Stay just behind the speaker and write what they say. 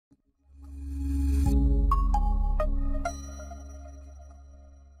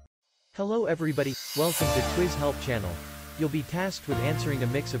Hello everybody, welcome to Quiz Help channel. You'll be tasked with answering a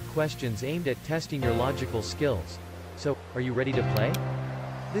mix of questions aimed at testing your logical skills. So, are you ready to play?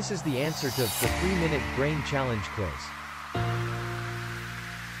 This is the answer to the 3-minute brain challenge quiz.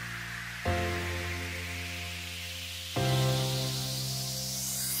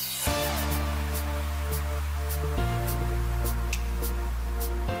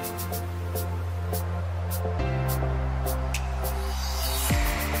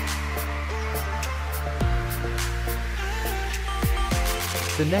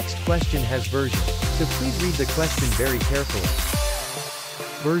 The next question has version, so please read the question very carefully.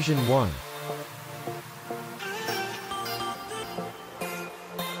 Version 1.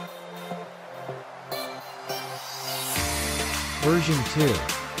 Version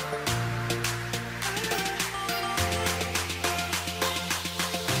 2.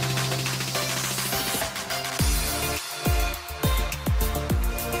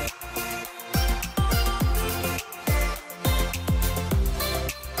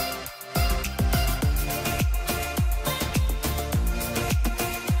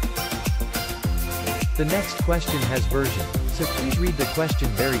 The next question has version, so please read the question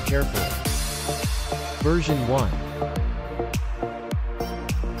very carefully. Version 1.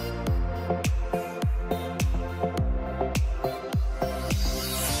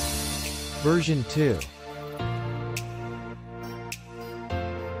 Version 2.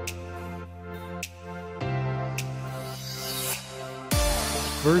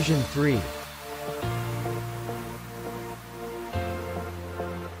 Version 3.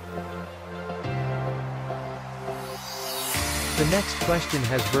 The next question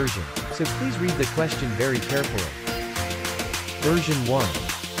has version, so please read the question very carefully. Version 1.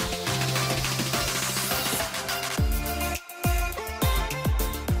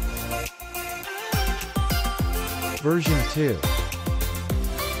 Version 2.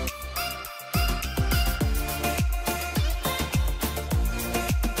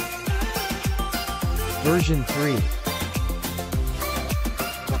 Version 3.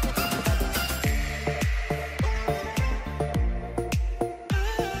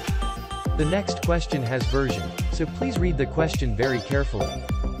 The next question has version, so please read the question very carefully.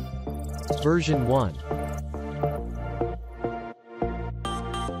 Version 1.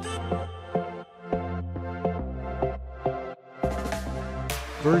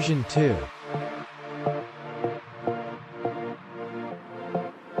 Version 2.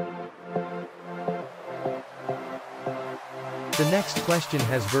 The next question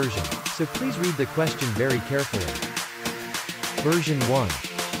has version, so please read the question very carefully. Version 1.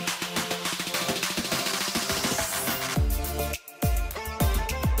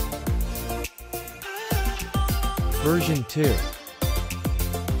 Version 2.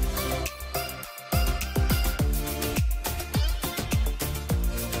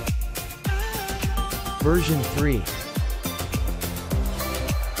 Version 3.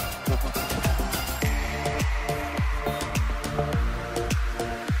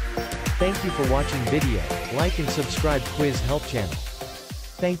 Thank you for watching video, like and subscribe Quiz Help channel.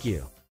 Thank you.